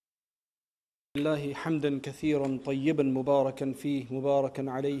الله حمدا كثيرا طيبا مباركا فيه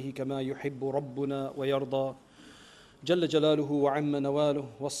مباركا عليه كما يحب ربنا ويرضى جل جلاله وعم نواله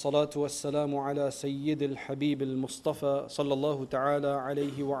والصلاة والسلام على سيد الحبيب المصطفى صلى الله تعالى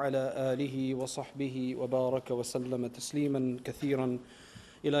عليه وعلى آله وصحبه وبارك وسلم تسليما كثيرا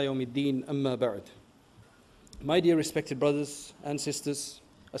إلى يوم الدين أما بعد. My dear respected brothers and sisters,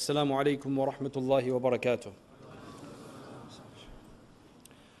 Assalamu alaikum wa rahmatullahi wa barakatuh.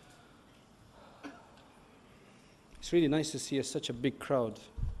 It's really nice to see such a big crowd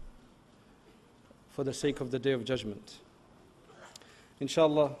for the sake of the Day of Judgment.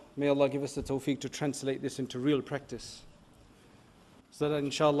 Inshallah, may Allah give us the tawfiq to translate this into real practice, so that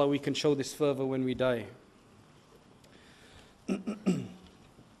inshallah we can show this fervor when we die. Allah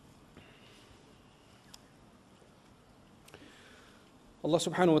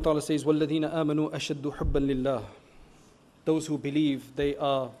subhanahu wa ta'ala says, وَالَّذِينَ آمَنُوا أَشَدُّ حُبًّا لِلَّهِ. Those who believe, they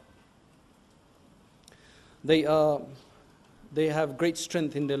have great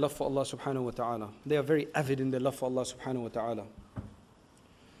strength in their love for Allah subhanahu wa ta'ala. They are very avid in their love for Allah subhanahu wa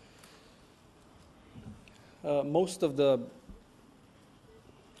ta'ala. Most of the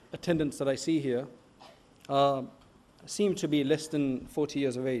attendants that I see here seem to be less than 40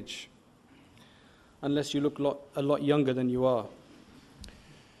 years of age, unless you look a lot younger than you are,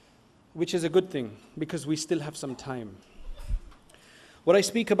 which is a good thing because we still have some time. What I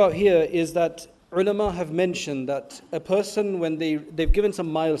speak about here is that ulama have mentioned that a person, when they've given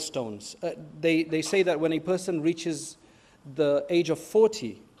some milestones, they say that when a person reaches the age of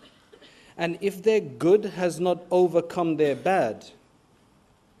 40, and if their good has not overcome their bad,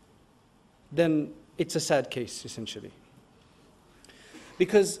 then it's a sad case, essentially.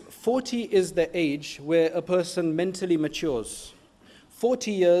 Because 40 is the age where a person mentally matures.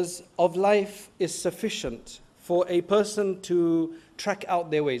 40 years of life is sufficient for a person to track out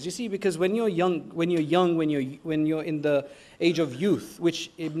their ways. You see, because when you're in the age of youth,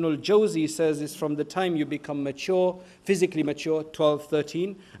 which Ibn al-Jawzi says is from the time you become mature, physically mature, 12,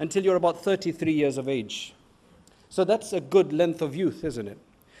 13, until you're about 33 years of age. So that's a good length of youth, isn't it?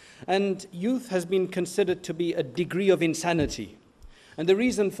 And youth has been considered to be a degree of insanity. And the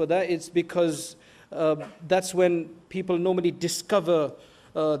reason for that is because that's when people normally discover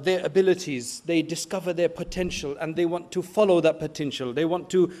their abilities, they discover their potential, and they want to follow that potential. They want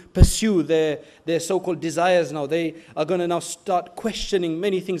to pursue their so-called desires now. They are going to now start questioning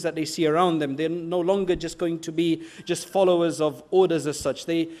many things that they see around them. They're no longer just going to be just followers of orders as such.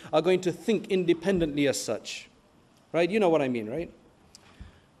 They are going to think independently as such. Right? You know what I mean, right?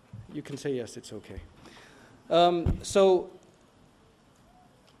 You can say yes, it's okay. So,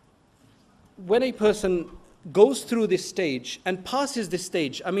 when a person goes through this stage and passes this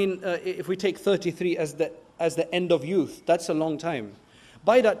stage, I mean, if we take 33 as the end of youth, that's a long time.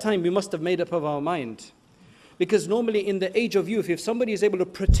 By that time, we must have made up of our mind. Because normally in the age of youth, if somebody is able to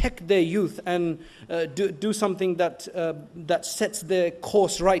protect their youth and do something that sets their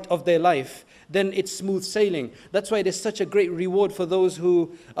course right of their life, then it's smooth sailing. That's why it is such a great reward for those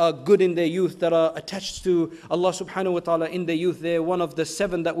who are good in their youth, that are attached to Allah subhanahu wa ta'ala in their youth. They're one of the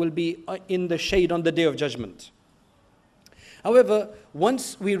 7 that will be in the shade on the Day of Judgment. However,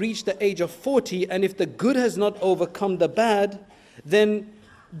 once we reach the age of 40, and if the good has not overcome the bad, then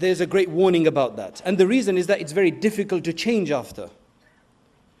there's a great warning about that. And the reason is that it's very difficult to change after.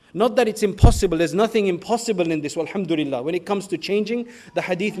 Not that it's impossible, there's nothing impossible in this, alhamdulillah. When it comes to changing, the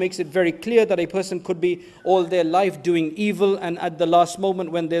hadith makes it very clear that a person could be all their life doing evil, and at the last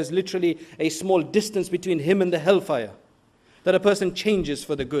moment when there's literally a small distance between him and the hellfire, that a person changes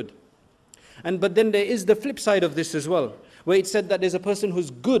for the good. But then there is the flip side of this as well, where it said that there's a person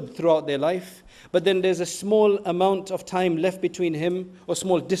who's good throughout their life, but then there's a small amount of time left between him, or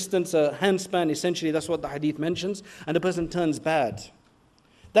small distance, a handspan, essentially, that's what the hadith mentions, and the person turns bad.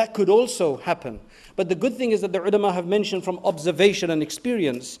 That could also happen. But the good thing is that the ulama have mentioned from observation and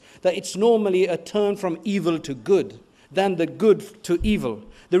experience that it's normally a turn from evil to good than the good to evil.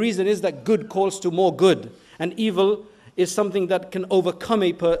 The reason is that good calls to more good, and evil is something that can overcome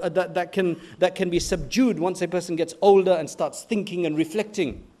that can be subdued once a person gets older and starts thinking and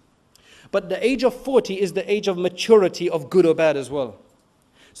reflecting. But the age of 40 is the age of maturity of good or bad as well.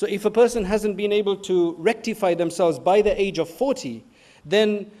 So if a person hasn't been able to rectify themselves by the age of 40,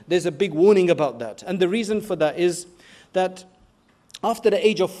 then there's a big warning about that. And the reason for that is that after the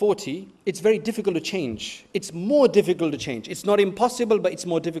age of 40, it's very difficult to change. It's more difficult to change. It's not impossible, but it's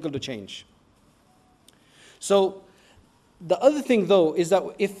more difficult to change. So the other thing though is that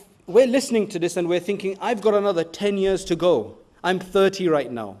if we're listening to this and we're thinking, I've got another 10 years to go, I'm 30 right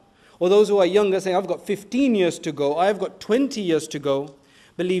now. Or those who are younger saying, I've got 15 years to go, I've got 20 years to go.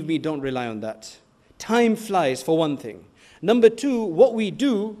 Believe me, don't rely on that. Time flies, for one thing. Number two, what we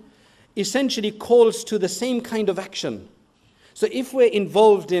do essentially calls to the same kind of action. So if we're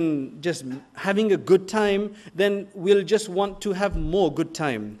involved in just having a good time, then we'll just want to have more good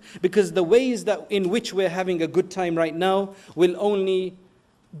time. Because the ways that in which we're having a good time right now will only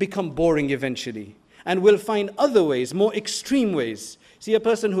become boring eventually. And we'll find other ways, more extreme ways. See, a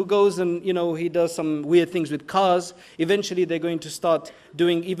person who goes and, he does some weird things with cars, eventually they're going to start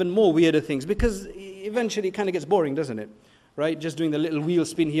doing even more weirder things. Because eventually it kind of gets boring, doesn't it? Right? Just doing the little wheel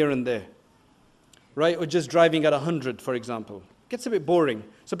spin here and there. Right? Or just driving at 100, for example. Gets a bit boring.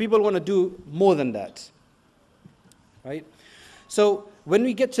 So people want to do more than that. Right? So when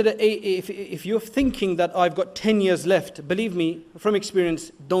we get to if you're thinking that I've got 10 years left, believe me, from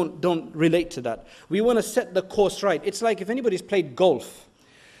experience, don't relate to that. We want to set the course right. It's like if anybody's played golf.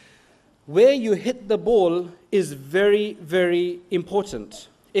 Where you hit the ball is very, very important.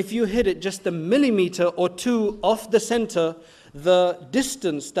 If you hit it just a millimeter or two off the center, the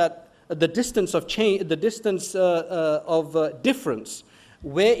distance of difference,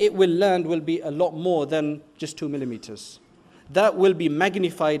 where it will land will be a lot more than just 2 millimeters. That will be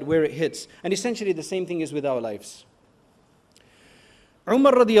magnified where it hits. And essentially the same thing is with our lives.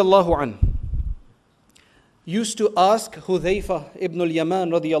 Umar radiallahu an used to ask Hudhayfa ibn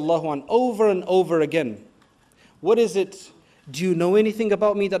al-Yaman radiallahu an over and over again, what is it? Do you know anything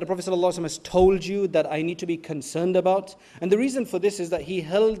about me that the Prophet ﷺ has told you that I need to be concerned about? And the reason for this is that he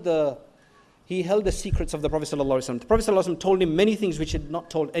held the secrets of the Prophet ﷺ. The Prophet ﷺ told him many things which he had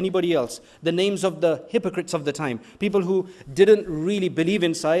not told anybody else. The names of the hypocrites of the time. People who didn't really believe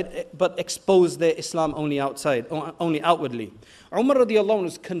inside but exposed their Islam only outside, only outwardly. Umar radiallahu anhu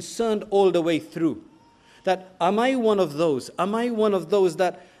was concerned all the way through. That am I one of those? Am I one of those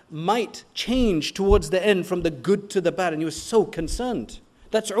that might change towards the end from the good to the bad? And he was so concerned.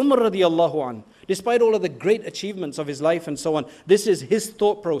 That's Umar radiallahu anhu. Despite all of the great achievements of his life and so on, this is his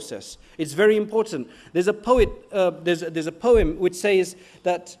thought process. It's very important. There's a poem which says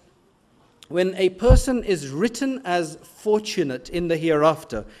that when a person is written as fortunate in the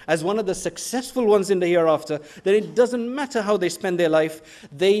hereafter, as one of the successful ones in the hereafter, then it doesn't matter how they spend their life,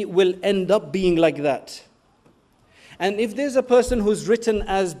 they will end up being like that. And if there's a person who's written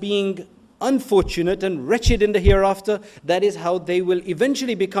as being unfortunate and wretched in the hereafter, that is how they will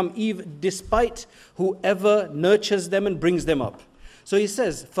eventually become, despite whoever nurtures them and brings them up. So he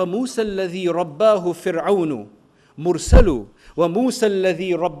says, فَمُوسَى الَّذِي رَبَّاهُ فِرْعَوْنُ مُرْسَلُ وَمُوسَى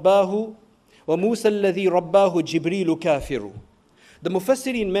الَّذِي رَبَّاهُ جِبْرِيلُ كَافِرُ. The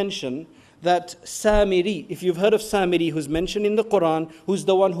Mufassirin mention that Samiri, if you've heard of Samiri, who's mentioned in the Quran, who's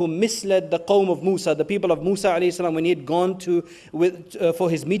the one who misled the qawm of Musa, the people of Musa alayhi salam, when he had gone for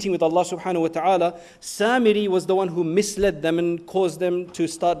his meeting with Allah subhanahu wa ta'ala, Samiri was the one who misled them and caused them to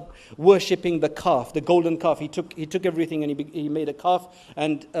start worshipping the calf, the golden calf. He took everything and he made a calf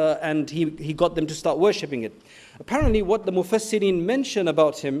and he got them to start worshipping it. Apparently what the Mufassirin mention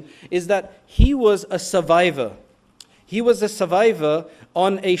about him is that he was a survivor. He was a survivor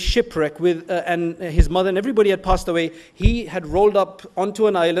on a shipwreck and his mother and everybody had passed away. He had rolled up onto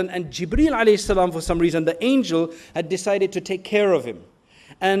an island and Jibreel alayhi salam, for some reason, the angel, had decided to take care of him.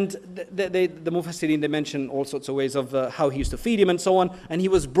 And the Mufassirin, they mention all sorts of ways of how he used to feed him and so on. And he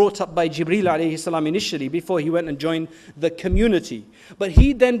was brought up by Jibreel alayhi salam initially before he went and joined the community. But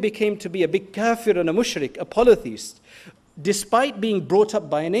he then became to be a big kafir and a mushrik, a polytheist, despite being brought up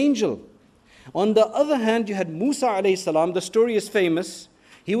by an angel. On the other hand, you had Musa alayhi salam. The story is famous.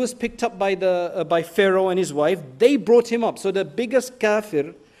 He was picked up by Pharaoh and his wife. They brought him up. So the biggest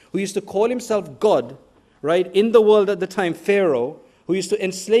kafir, who used to call himself God, right, in the world at the time, Pharaoh, who used to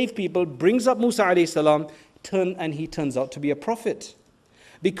enslave people, brings up Musa alayhi salam, and he turns out to be a prophet.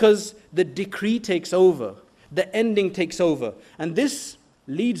 Because the decree takes over. The ending takes over. And this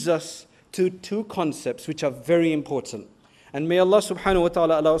leads us to two concepts which are very important. And may Allah subhanahu wa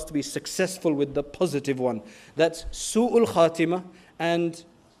ta'ala allow us to be successful with the positive one. That's su'ul khatima and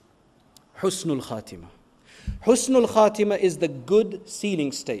husnul khatima. Husnul khatima is the good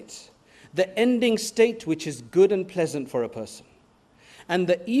sealing state. The ending state which is good and pleasant for a person. And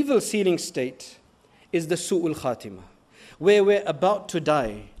the evil sealing state is the su'ul khatima, where we're about to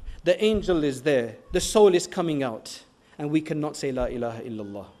die. The angel is there. The soul is coming out. And we cannot say La ilaha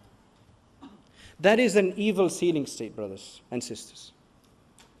illallah. That is an evil sealing state, brothers and sisters.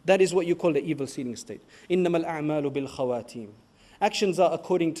 That is what you call the evil sealing state. إِنَّمَا الْأَعْمَالُ بِالْخَوَاتِيمِ. Actions are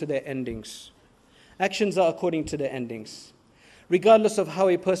according to their endings. Actions are according to their endings. Regardless of how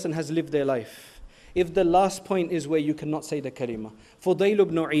a person has lived their life. if the last point is where you cannot say the kalima. Fudayl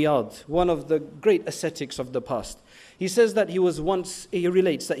ibn Iyad, one of the great ascetics of the past, he says that he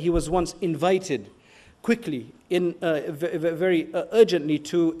relates that he was once invited quickly, very urgently,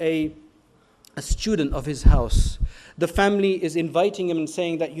 to a student of his house. The family is inviting him and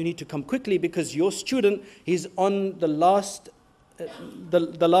saying that you need to come quickly because your student is on the last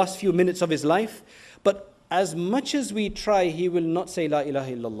few minutes of his life. But as much as we try, he will not say La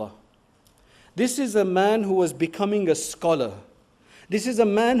ilaha illallah. This is a man who was becoming a scholar. This is a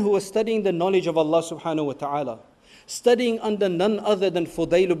man who was studying the knowledge of Allah subhanahu wa ta'ala, studying under none other than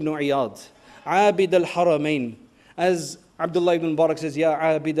Fudayl ibn Iyad, Abid al-Haramain. As Abdullah ibn Mubarak says, Ya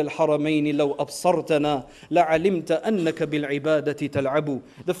Abid al-Haramain, law absartana, la'alimta annaka bil-ibadati tal'abu.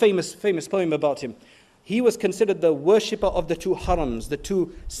 The famous poem about him. He was considered the worshipper of the two harams, the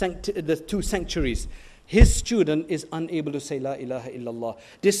two sanctuaries. His student is unable to say La ilaha illallah.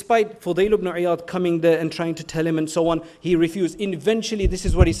 Despite Fudayl ibn Iyad coming there and trying to tell him and so on, he refused. Eventually, this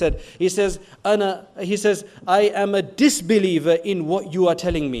is what he said. He says, I am a disbeliever in what you are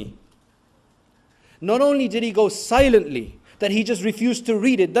telling me. Not only did he go silently, that he just refused to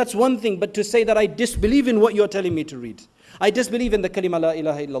read it, that's one thing, but to say that I disbelieve in what you're telling me to read. I disbelieve in the kalima La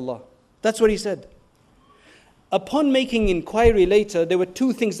ilaha illallah. That's what he said. Upon making inquiry later, there were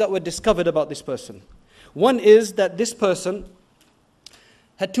two things that were discovered about this person. One is that this person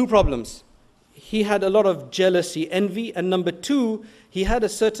had two problems. He had a lot of jealousy, envy, and number two, he had a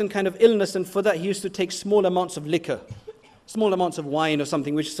certain kind of illness, and for that he used to take small amounts of liquor, small amounts of wine or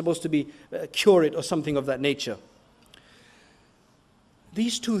something, which is supposed to be cure it or something of that nature.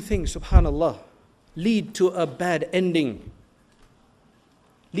 These two things, subhanallah, lead to a bad ending.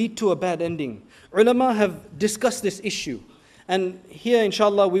 Ulama have discussed this issue, and here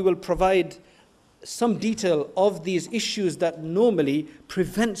inshallah we will provide some detail of these issues that normally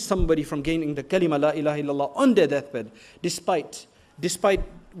prevent somebody from gaining the kalima La ilaha illallah on their deathbed, despite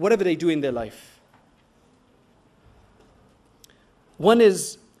whatever they do in their life. One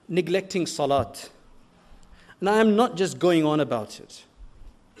is neglecting salat. And I am not just going on about it,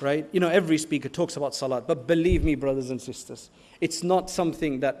 right? Every speaker talks about salat, but believe me, brothers and sisters, it's not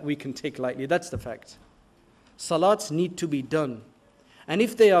something that we can take lightly. That's the fact. Salats need to be done. And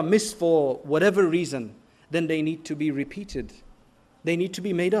if they are missed for whatever reason, then they need to be repeated. They need to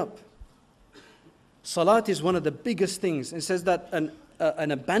be made up. Salat is one of the biggest things. It says that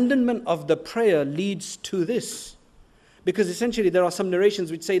an abandonment of the prayer leads to this. Because essentially there are some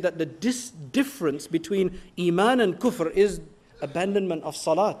narrations which say that the difference between iman and kufr is abandonment of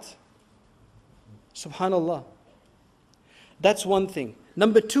salat. Subhanallah. That's one thing.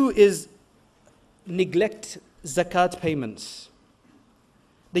 Number two is neglect zakat payments.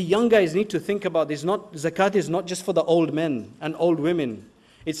 The young guys need to think about this. Zakat is not just for the old men and old women.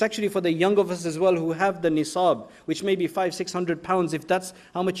 It's actually for the young of us as well who have the nisab, which may be 500-600 pounds, if that's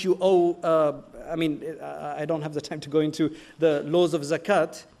how much you owe. I don't have the time to go into the laws of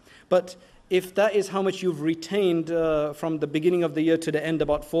zakat, but if that is how much you've retained from the beginning of the year to the end,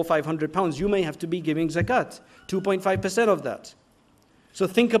 about 400-500 pounds, you may have to be giving zakat, 2.5% of that. So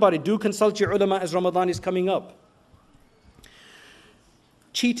think about it. Do consult your ulama as Ramadan is coming up.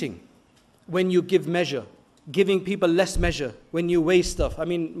 Cheating when you give measure, giving people less measure, when you weigh stuff.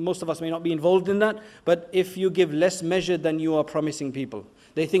 Most of us may not be involved in that, but if you give less measure than you are promising people,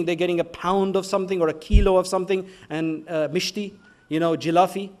 they think they're getting a pound of something or a kilo of something, and mishti,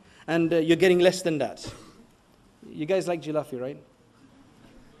 jilafi, and you're getting less than that. You guys like jilafi, right?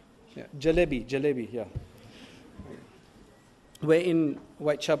 Yeah. Jalebi, yeah. We're in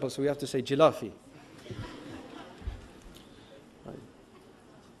Whitechapel, so we have to say jilafi.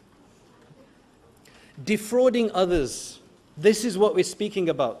 Defrauding others. This is what we're speaking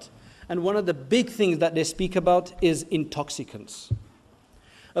about. And one of the big things that they speak about is intoxicants.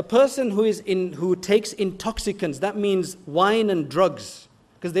 A person who takes intoxicants, that means wine and drugs,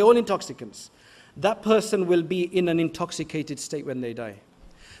 because they're all intoxicants. That person will be in an intoxicated state when they die.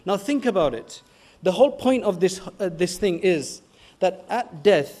 Now think about it. The whole point of this thing is that at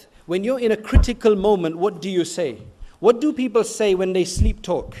death, when you're in a critical moment, what do you say? What do people say when they sleep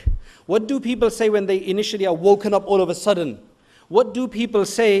talk? What do people say when they initially are woken up all of a sudden? What do people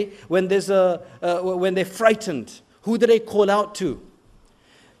say when when they're frightened? Who do they call out to?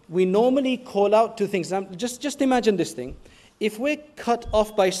 We normally call out to things. Now, just imagine this thing. If we're cut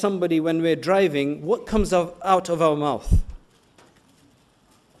off by somebody when we're driving, what comes out of our mouth?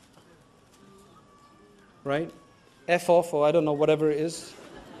 Right? F off, or I don't know, whatever it is.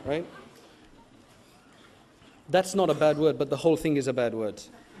 Right? That's not a bad word, but the whole thing is a bad word.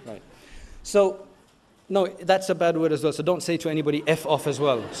 Right? So, no, that's a bad word as well. So don't say to anybody F off as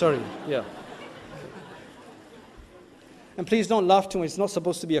well. Sorry. Yeah. And please don't laugh too much. It's not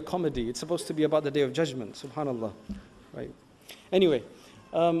supposed to be a comedy. It's supposed to be about the Day of Judgment. Subhanallah. Right. Anyway,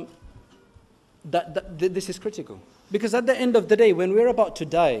 this is critical. Because at the end of the day, when we're about to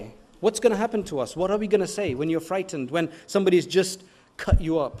die, what's going to happen to us? What are we going to say when you're frightened, when somebody's just cut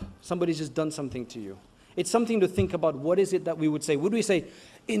you up, somebody's just done something to you? It's something to think about. What is it that we would say? Would we say,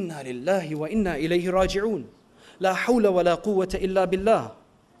 Inna lillahi wa inna ilayhi raji'un. La hawla wa la quwwata illa billah.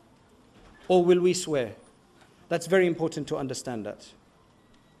 Or will we swear? That's very important to understand that.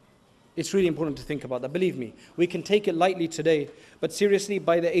 It's really important to think about that. Believe me, we can take it lightly today, but seriously,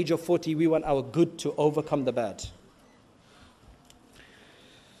 by the age of 40, we want our good to overcome the bad.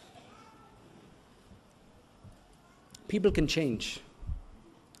 People can change.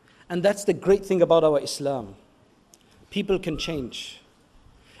 And that's the great thing about our Islam. People can change.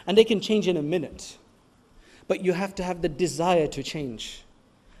 And they can change in a minute. But you have to have the desire to change.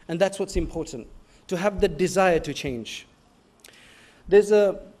 And that's what's important. To have the desire to change. It's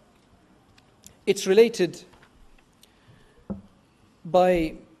related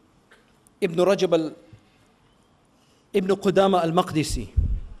by Ibn Qudama al-Maqdisi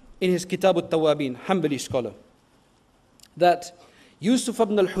in his Kitab al-Tawabin, Hanbali scholar, that Yusuf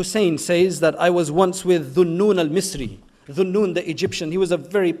ibn al-Hussein says that I was once with Dhunnun al-Misri, Dhunnun the Egyptian. He was a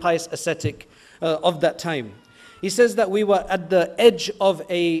very pious ascetic of that time. He says that we were at the edge of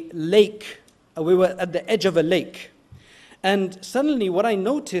a lake. And suddenly what I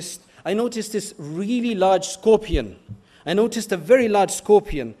noticed this really large scorpion. I noticed a very large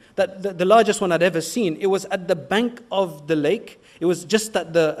scorpion, that the largest one I'd ever seen. It was at the bank of the lake. It was just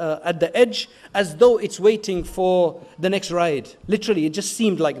at the edge, as though it's waiting for the next ride. Literally, it just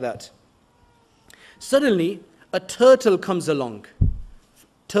seemed like that. Suddenly, a turtle comes along.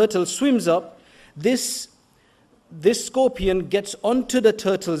 Turtle swims up. This scorpion gets onto the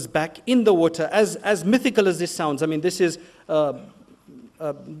turtle's back in the water. As mythical as this sounds, I mean, this is a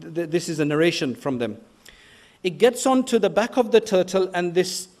narration from them. It gets onto the back of the turtle, and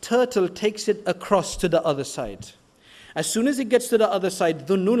this turtle takes it across to the other side. As soon as it gets to the other side,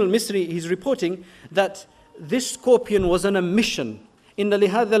 Dhunnun al-Misri, he's reporting that this scorpion was on a mission. Inna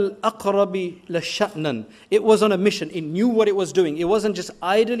lihadha al-aqrabi lasha'nan. It was on a mission. It knew what it was doing. It wasn't just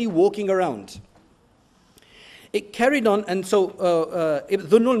idly walking around. It carried on, and so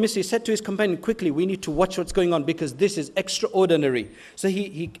Dhunnun al-Misri said to his companion, quickly, we need to watch what's going on because this is extraordinary. So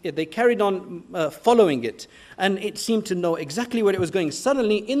they carried on following it, and it seemed to know exactly where it was going.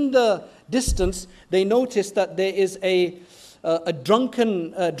 Suddenly, in the distance, they noticed that there is a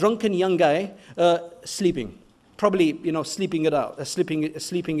drunken young guy sleeping, probably sleeping it out,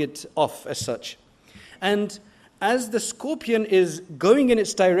 sleeping it off as such. And as the scorpion is going in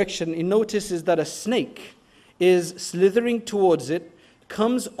its direction, it notices that a snake is slithering towards it,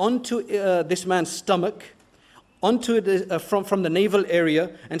 comes onto this man's stomach, onto it from the navel area,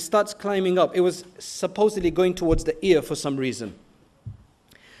 and starts climbing up. It was supposedly going towards the ear for some reason.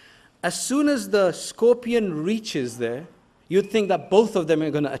 As soon as the scorpion reaches there, you'd think that both of them are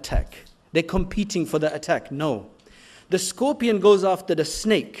going to attack. They're competing for the attack. No. The scorpion goes after the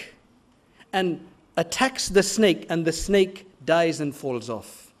snake and attacks the snake, and the snake dies and falls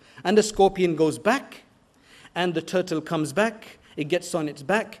off. And the scorpion goes back, and the turtle comes back, it gets on its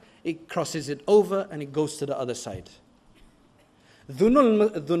back, it crosses it over, and it goes to the other side.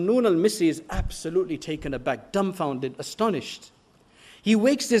 Dhunnun al-Misri is absolutely taken aback, dumbfounded, astonished. He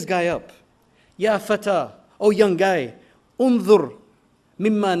wakes this guy up. Ya fata, oh young guy, unzur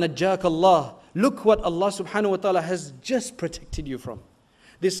mimma najjaka Allah. Look what Allah subhanahu wa ta'ala has just protected you from.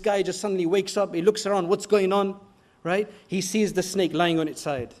 This guy just suddenly wakes up, he looks around, what's going on? Right? He sees the snake lying on its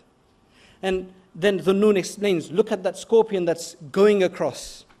side. And then Dhunnun explains, look at that scorpion that's going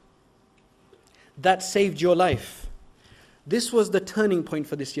across. That saved your life. This was the turning point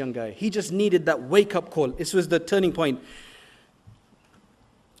for this young guy. He just needed that wake-up call. This was the turning point.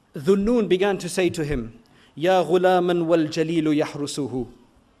 Dhunnun began to say to him, Ya ghulaman wal jalilu yahrusuhu.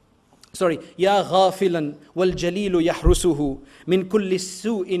 Ya ghafilan wal jalilu yahrusuhu min kulli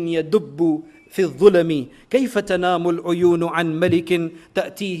su'in yadubbu في الظلم كيف تنام العيون عن ملك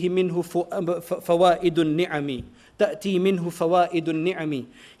تأتيه منه فوائد النعم تأتي منه فوائد النعم.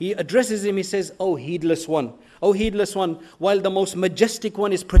 He addresses him, he says, oh heedless one, while the most majestic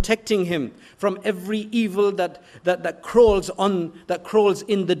one is protecting him from every evil that crawls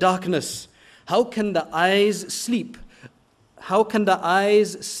in the darkness. How can the eyes sleep? How can the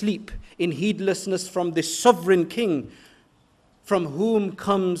eyes sleep in heedlessness from this sovereign king, from whom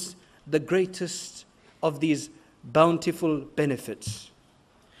comes the greatest of these bountiful benefits?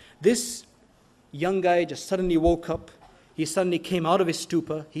 This young guy just suddenly woke up. He suddenly came out of his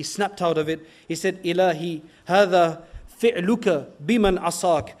stupor. He snapped out of it. He said, Ilahi, hadha فعلك بمن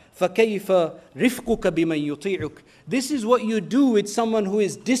عصاك فكيف رفقك بمن يطيعك. This is what you do with someone who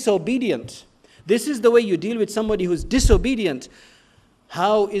is disobedient. This is the way you deal with somebody who is disobedient.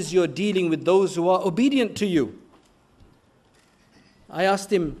 How is your dealing with those who are obedient to you? I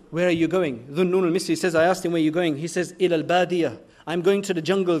asked him, where are you going? Dhunnun al-Misri says, I asked him, where are you going? He says, ila al-badiyah. I'm going to the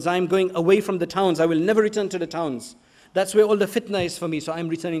jungles. I'm going away from the towns. I will never return to the towns. That's where all the fitna is for me, so I'm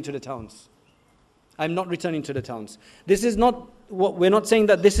returning to the towns. I'm not returning to the towns. This is not what, we're not saying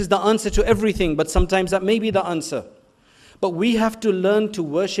that this is the answer to everything, but sometimes that may be the answer. But we have to learn to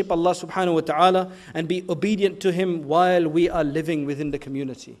worship Allah subhanahu wa ta'ala and be obedient to Him while we are living within the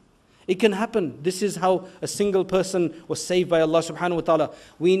community. It can happen. This is how a single person was saved by Allah subhanahu wa ta'ala.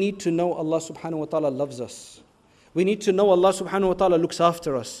 We need to know Allah subhanahu wa ta'ala loves us. We need to know Allah subhanahu wa ta'ala looks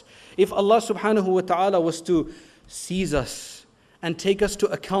after us. If Allah subhanahu wa ta'ala was to seize us and take us to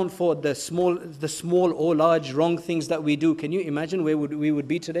account for the small or large wrong things that we do, can you imagine where we would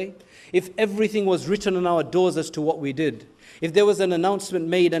be today? If everything was written on our doors as to what we did, if there was an announcement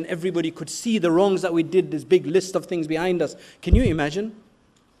made and everybody could see the wrongs that we did, this big list of things behind us, can you imagine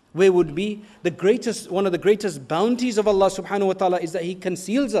where would be? One of the greatest bounties of Allah subhanahu wa ta'ala is that He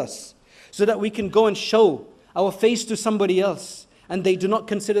conceals us so that we can go and show our face to somebody else and they do not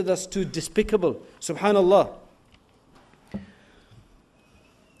consider us too despicable. Subhanallah.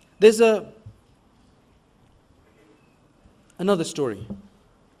 There's another story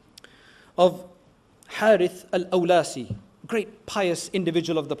of Harith al-Awlasi, great pious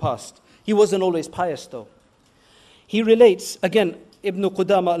individual of the past. He wasn't always pious though. He relates, again, Ibn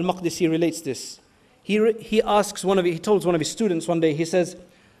Qudama al-Maqdisi relates this. He tells one of his students one day, he says,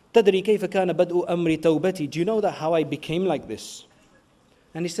 تَدْرِي كَيْفَ كَانَ بَدْءُ أَمْرِ تَوْبَتِي. Do you know that how I became like this?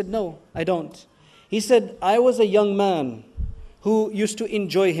 And he said, no, I don't. He said, I was a young man who used to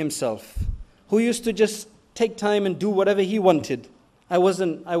enjoy himself, who used to just take time and do whatever he wanted. I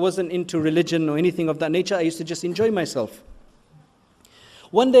wasn't into religion or anything of that nature. I used to just enjoy myself.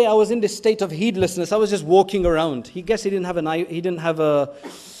 One day I was in this state of heedlessness. I was just walking around. He didn't have an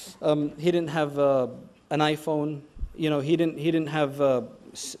iPhone. You know, he didn't have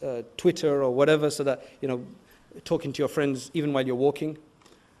Twitter or whatever, so that, you know, talking to your friends even while you're walking,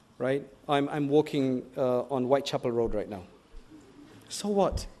 right? I'm walking on Whitechapel Road right now. So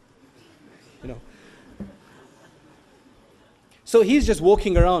what? You know. So he's just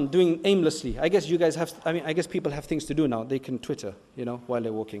walking around doing aimlessly. I guess people have things to do now. They can Twitter, you know, while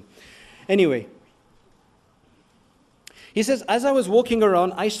they're walking. Anyway, he says, as I was walking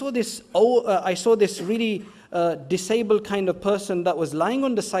around, I saw this really disabled kind of person that was lying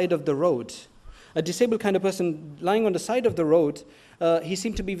on the side of the road. A disabled kind of person lying on the side of the road. He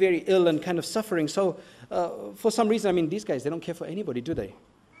seemed to be very ill and kind of suffering. So for some reason, I mean, these guys, they don't care for anybody, do they?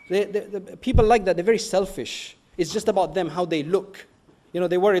 People like that, they're very selfish. It's just about them, how they look. You know,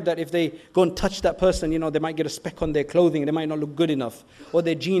 they're worried that if they go and touch that person, you know, they might get a speck on their clothing. They might not look good enough. Or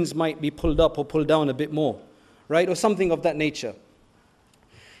their jeans might be pulled up or pulled down a bit more. Right? Or something of that nature.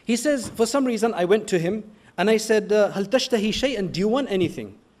 He says, for some reason, I went to him and I said, هَلْ تَشْتَهِي شَيْئًا? Do you want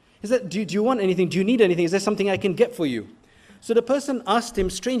anything? He said, do you want anything? Do you need anything? Is there something I can get for you? So the person asked him,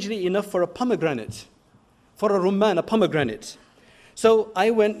 strangely enough, for a pomegranate. For a rumman, a pomegranate. So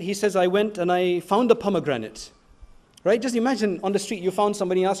I went and I found a pomegranate. Right? Just imagine on the street you found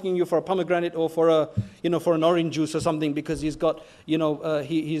somebody asking you for a pomegranate or for an orange juice or something because he's got,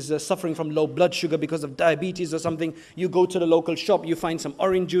 he's suffering from low blood sugar because of diabetes or something. You go to the local shop, you find some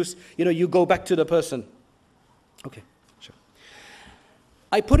orange juice, you go back to the person. Okay, sure.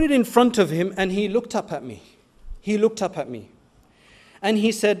 I put it in front of him and he looked up at me. And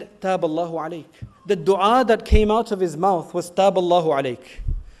he said, Tab Allahu alayk. The dua that came out of his mouth was Tab Allahu alayk.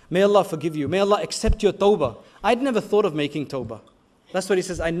 May Allah forgive you. May Allah accept your tawbah. I'd never thought of making tawbah. That's what he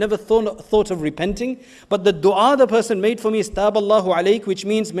says. I never thought of repenting. But the dua the person made for me is Tab Allahu alayk, which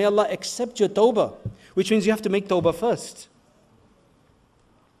means may Allah accept your tawbah. Which means you have to make tawbah first.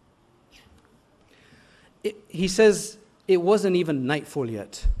 He says it wasn't even nightfall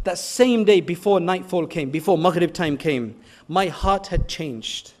yet. That same day before nightfall came, before Maghrib time came, my heart had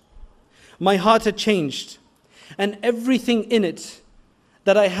changed. My heart had changed. And everything in it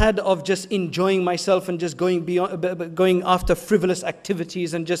that I had of just enjoying myself and just going after frivolous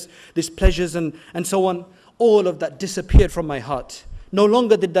activities and just these pleasures and so on, all of that disappeared from my heart. No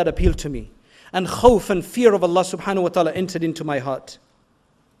longer did that appeal to me. And khawf and fear of Allah subhanahu wa ta'ala entered into my heart.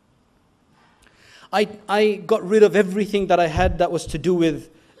 I got rid of everything that I had that was to do with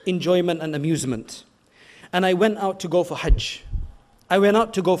enjoyment and amusement. And I went out to go for Hajj.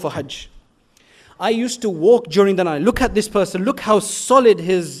 I used to walk during the night. Look at this person. Look how solid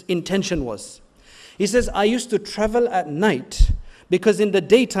his intention was. He says, I used to travel at night because in the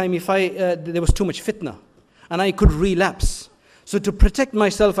daytime, if there was too much fitna and I could relapse. So to protect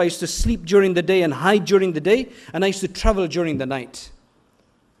myself, I used to sleep during the day and hide during the day, and I used to travel during the night.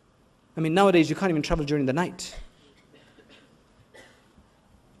 I mean, nowadays you can't even travel during the night.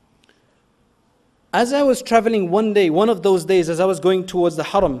 As I was traveling one day, one of those days, as I was going towards the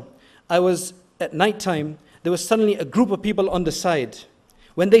Haram, I was at night time, there was suddenly a group of people on the side.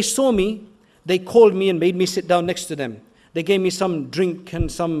 When they saw me, they called me and made me sit down next to them. They gave me some drink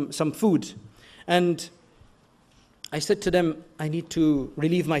and some food. And I said to them, I need to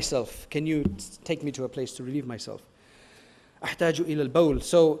relieve myself. Can you take me to a place to relieve myself? أحتاج إلى البول.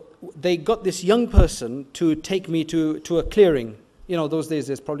 So they got this young person to take me to a clearing. You know, those days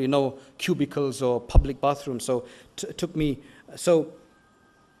there's probably no cubicles or public bathrooms. So took me. So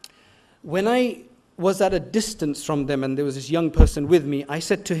when I was at a distance from them and there was this young person with me, I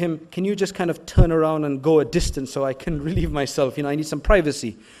said to him, can you just kind of turn around and go a distance so I can relieve myself? You know, I need some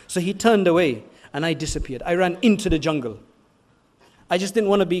privacy. So he turned away. And I disappeared. I ran into the jungle. I just didn't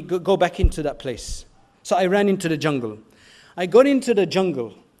want to go back into that place. So I ran into the jungle. I got into the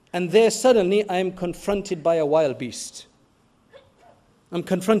jungle, and there suddenly I am confronted by a wild beast. I'm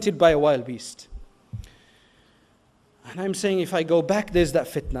confronted by a wild beast. And I'm saying, if I go back, there's that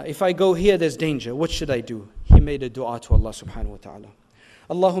fitna. If I go here, there's danger. What should I do? He made a dua to Allah subhanahu wa ta'ala.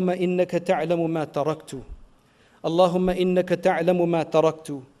 Allahumma innaka ta'lamu ma taraktu. Allahumma innaka ta'lamu ma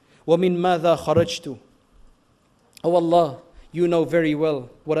taraktu. وَمِن مَاذَا خَرَجْتُ. Oh Allah, you know very well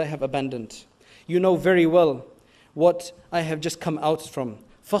what I have abandoned. You know very well what I have just come out from.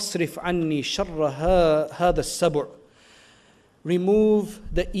 فَاصْرِفْ عَنِّي شَرَّ هَذَا السَّبُعِ. Remove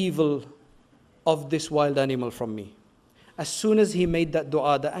the evil of this wild animal from me. As soon as he made that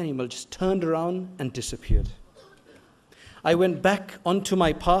dua, the animal just turned around and disappeared. I went back onto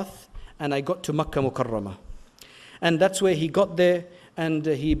my path and I got to Makkah Mukarramah. And that's where he got there. And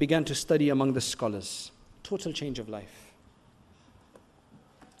he began to study among the scholars. Total change of life.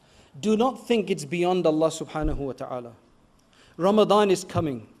 Do not think it's beyond Allah subhanahu wa ta'ala. Ramadan is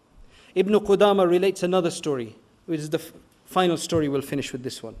coming. Ibn Qudama relates another story, which is the final story. We'll finish with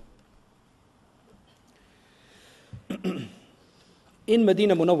this one. In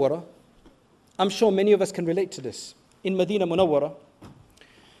Medina Munawwara, I'm sure many of us can relate to this. In Medina Munawwara,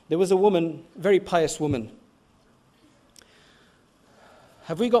 there was a woman, very pious woman.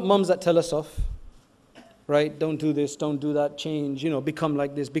 Have we got mums that tell us off? Right? Don't do this, don't do that, change, become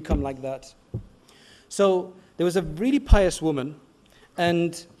like this, become like that. So there was a really pious woman,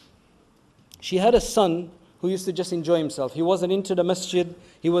 and she had a son who used to just enjoy himself. He wasn't into the masjid,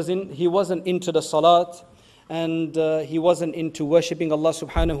 he wasn't into the salat, and he wasn't into worshipping Allah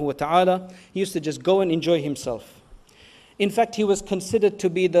subhanahu wa ta'ala. He used to just go and enjoy himself. In fact, he was considered to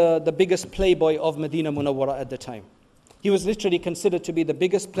be the biggest playboy of Medina Munawwara at the time. He was literally considered to be the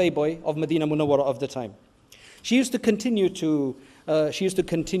biggest playboy of Medina Munawwara of the time. She used to continue to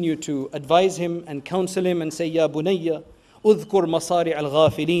advise him and counsel him and say, Ya bunayya, udhkur masari'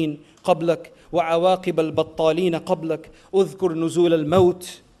 al-ghafilin qablak, wa awaqib al-battalin qablak, udhkur nuzul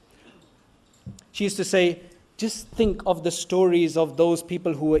al-maut. She used to say, just think of the stories of those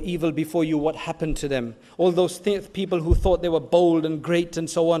people who were evil before you, what happened to them. All those people who thought they were bold and great and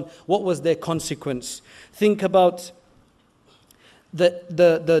so on, what was their consequence? Think about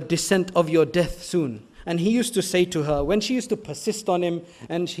the descent of your death soon. And he used to say to her, when she used to persist on him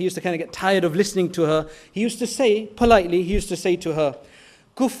and he used to kind of get tired of listening to her, he used to say, politely, to her,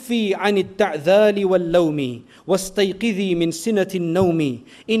 كفي عن التعذال واللوم واستيقظي من سنة النوم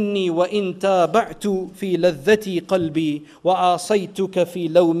إني وإن تابعت في لذتي قلبي وعاصيتك في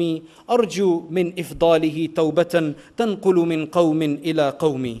لومي أرجو من إفضاله توبة تنقل من قوم إلى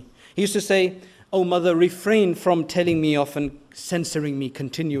قوم. He used to say, oh mother, refrain from telling me off and censoring me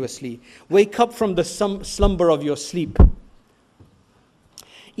continuously. Wake up from the slumber of your sleep.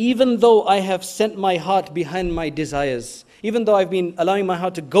 Even though I have sent my heart behind my desires, even though I've been allowing my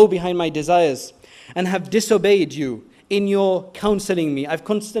heart to go behind my desires and have disobeyed you in your counseling me, I've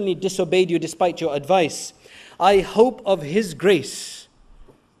constantly disobeyed you despite your advice, I hope of His grace.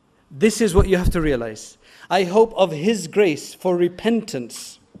 This is what you have to realize. I hope of His grace for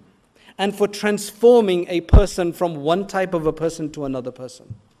repentance and for transforming a person from one type of a person to another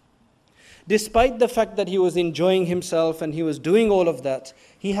person. Despite the fact that he was enjoying himself and he was doing all of that,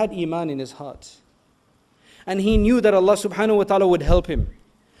 he had iman in his heart. And he knew that Allah subhanahu wa ta'ala would help him.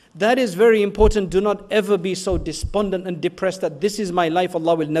 That is very important. Do not ever be so despondent and depressed that this is my life,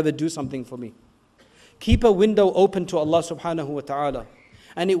 Allah will never do something for me. Keep a window open to Allah subhanahu wa ta'ala,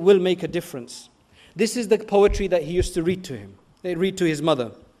 and it will make a difference. This is the poetry that he used to read to him. They read to his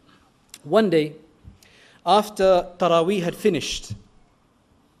mother. One day, after Taraweeh had finished,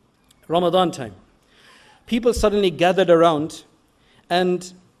 Ramadan time, people suddenly gathered around,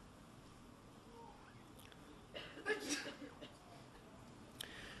 and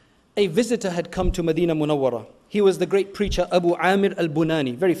a visitor had come to Medina Munawwara. He was the great preacher Abu Amir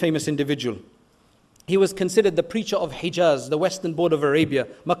al-Bunani, very famous individual. He was considered the preacher of Hijaz, the western border of Arabia,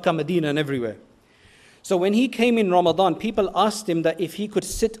 Makkah, Medina, and everywhere. So when he came in Ramadan, people asked him that if he could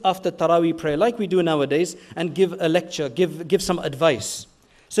sit after Taraweeh prayer, like we do nowadays, and give a lecture, give some advice.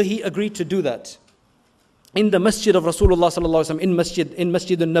 So he agreed to do that in the masjid of Rasulullah sallallahu alaihi wasallam, in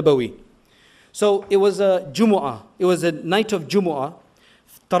Masjid al-Nabawi. So it was a Jumu'ah, it was a night of Jumu'ah.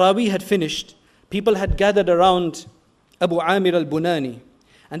 Taraweeh had finished, people had gathered around Abu Amir al-Bunani,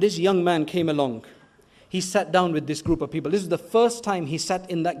 and this young man came along. He sat down with this group of people. This is the first time he sat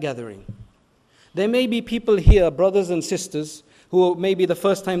in that gathering. There may be people here, brothers and sisters, who may be the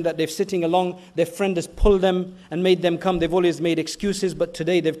first time that they're sitting along, their friend has pulled them and made them come. They've always made excuses, but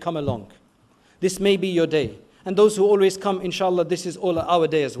today they've come along. This may be your day. And those who always come, inshallah, this is all our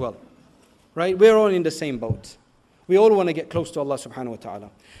day as well. Right? We're all in the same boat. We all want to get close to Allah subhanahu wa ta'ala.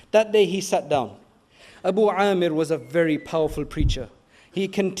 That day he sat down. Abu Amir was a very powerful preacher. He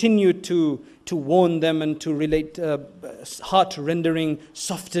continued to warn them and to relate heart-rendering,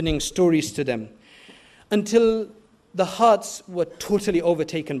 softening stories to them, until the hearts were totally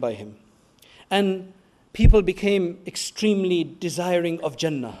overtaken by him. And people became extremely desiring of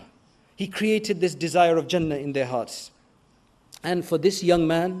Jannah. He created this desire of Jannah in their hearts. And for this young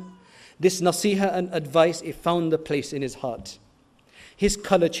man, this nasiha and advice, it found a place in his heart. His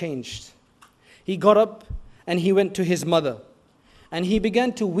color changed. He got up and he went to his mother. And he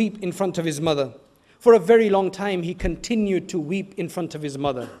began to weep in front of his mother. For a very long time, he continued to weep in front of his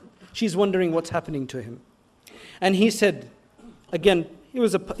mother. She's wondering what's happening to him. And he said, again, he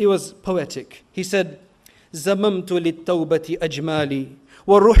was poetic. He said, زَمَمْتُ لِلتَّوْبَةِ أَجْمَالِي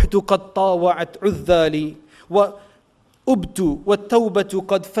وَرُحْتُ قَدْ طَاوَعَتْ عُذَّالِي وَأُبْتُ وَالتَّوْبَةُ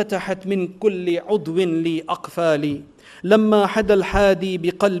قَدْ فَتَحَتْ مِنْ كُلِّ عُضْوٍ لِي أَقْفَالِي لما حدا الحادي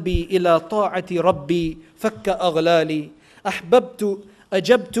بقلبي إلى طاعة ربي فك أغلالي أحببت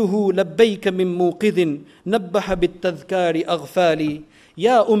أجبته لبيك من موقظ نبح بالتذكار أغفالي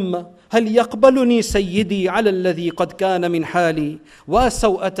يا هل يقبلني سيدي على الذي قد كان من حالي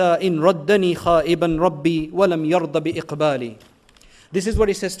وسوءة إن ردني خائبا ربي ولم يرضى بإقبالي. This is what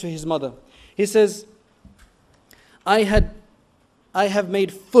he says to his mother. He says, I have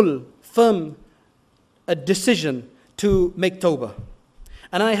made firm a decision to make tawbah.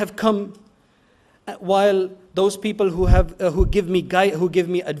 And I have come while those people who give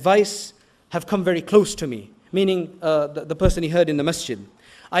me advice have come very close to me, meaning the person he heard in the masjid.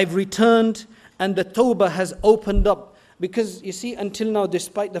 I've returned and the tawbah has opened up, because you see, until now,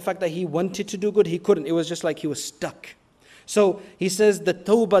 despite the fact that he wanted to do good, he couldn't. It was just like he was stuck. So he says, the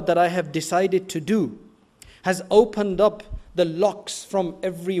tawbah that I have decided to do has opened up the locks from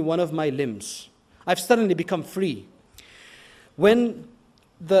every one of my limbs. I've suddenly become free. When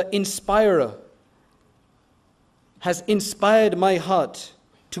the inspirer has inspired my heart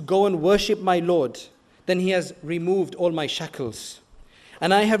to go and worship my Lord, then he has removed all my shackles.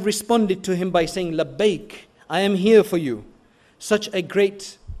 And I have responded to him by saying, Labbaik, I am here for you. Such a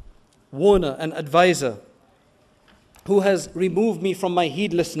great warner and advisor who has removed me from my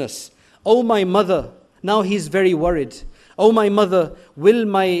heedlessness. Oh my mother, now he's very worried. Oh my mother, will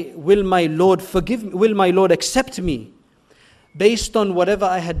my Lord forgive me? Will my Lord accept me? Based on whatever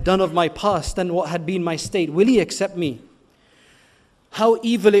I had done of my past and what had been my state, will he accept me? How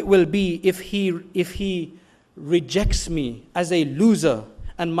evil it will be if he rejects me as a loser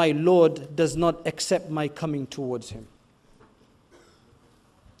and my Lord does not accept my coming towards him.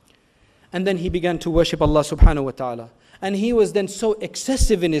 And then he began to worship Allah subhanahu wa ta'ala. And he was then so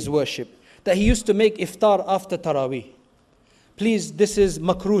excessive in his worship that he used to make iftar after Taraweeh. Please, this is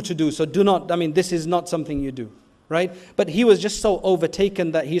makruh to do, so do not, this is not something you do, right? But he was just so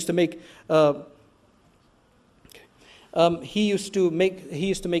overtaken that he used to make iftar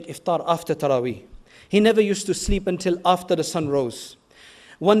after Taraweeh. He never used to sleep until after the sun rose.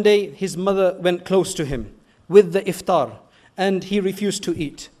 One day, his mother went close to him with the iftar, and he refused to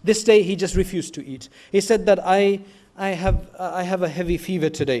eat. This day, he just refused to eat. He said that I have a heavy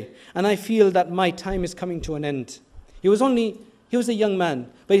fever today, and I feel that my time is coming to an end. He was a young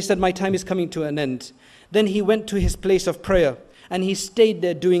man, but he said, my time is coming to an end. Then he went to his place of prayer, and he stayed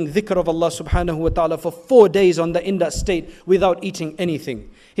there doing dhikr of Allah subhanahu wa ta'ala for 4 days in that state without eating anything.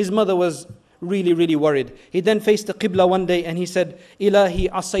 His mother was really, really worried. He then faced the Qibla one day and he said, Ilahi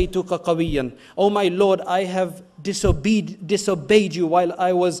asaytuka qawiyan. Oh my Lord, I have disobeyed you while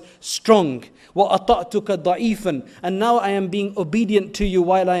I was strong. Wa ata'tuka da'ifan. And now I am being obedient to you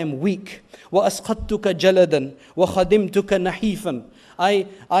while I am weak. Wa asqattuka jaladan. Wa khadimtuka nahifan.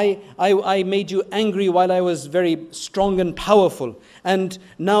 I made you angry while I was very strong and powerful. And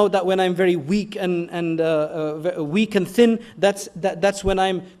now that when I'm very weak and weak and thin, that's when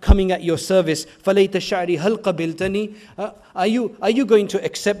I'm coming at your service. فَلَيْتَ شَعْرِي هَلْ قَبِلْتَنِي. Are you going to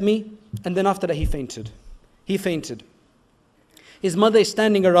accept me? And then after that he fainted. He fainted. His mother is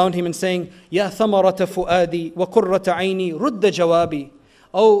standing around him and saying, Ya thamarata fu'adi wa qurrata aini rudda jawabi.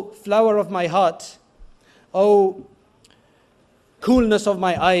 Oh flower of my heart, oh coolness of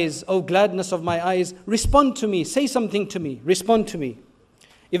my eyes, oh gladness of my eyes, respond to me, say something to me, respond to me.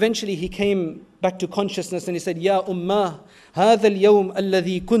 Eventually he came back to consciousness and he said, Ya Ummah, هذا اليوم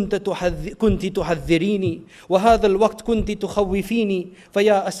الذي كنت تحذريني وهذا الوقت كنت تخوفيني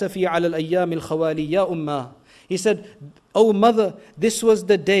فيا أسفي على الأيام الخوالي يا أماه. He said, Oh mother, this was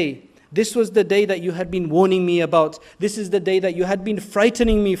the day that you had been warning me about. This is the day that you had been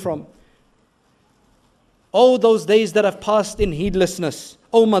frightening me from. All those days that have passed in heedlessness.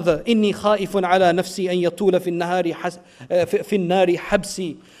 Oh mother, إني خائف على نفسي أن يطول في النار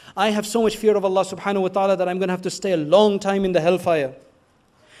حبسي. I have so much fear of Allah subhanahu wa ta'ala that I'm going to have to stay a long time in the hellfire.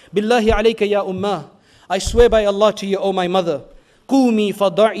 Billahi alayka ya ummah. I swear by Allah to you, O my mother. قومي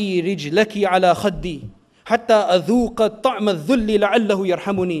فضعي رجلك على خدي حتى أذوق طعم الذل لعله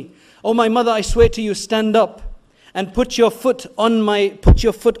يرحمني. Oh my mother, I swear to you, stand up and put your foot on my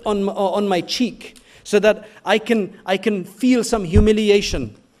cheek, so that I can feel some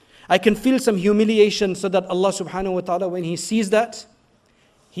humiliation. I can feel some humiliation so that Allah subhanahu wa ta'ala, when He sees that,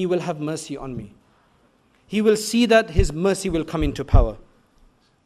 He will have mercy on me. He will see that His mercy will come into power.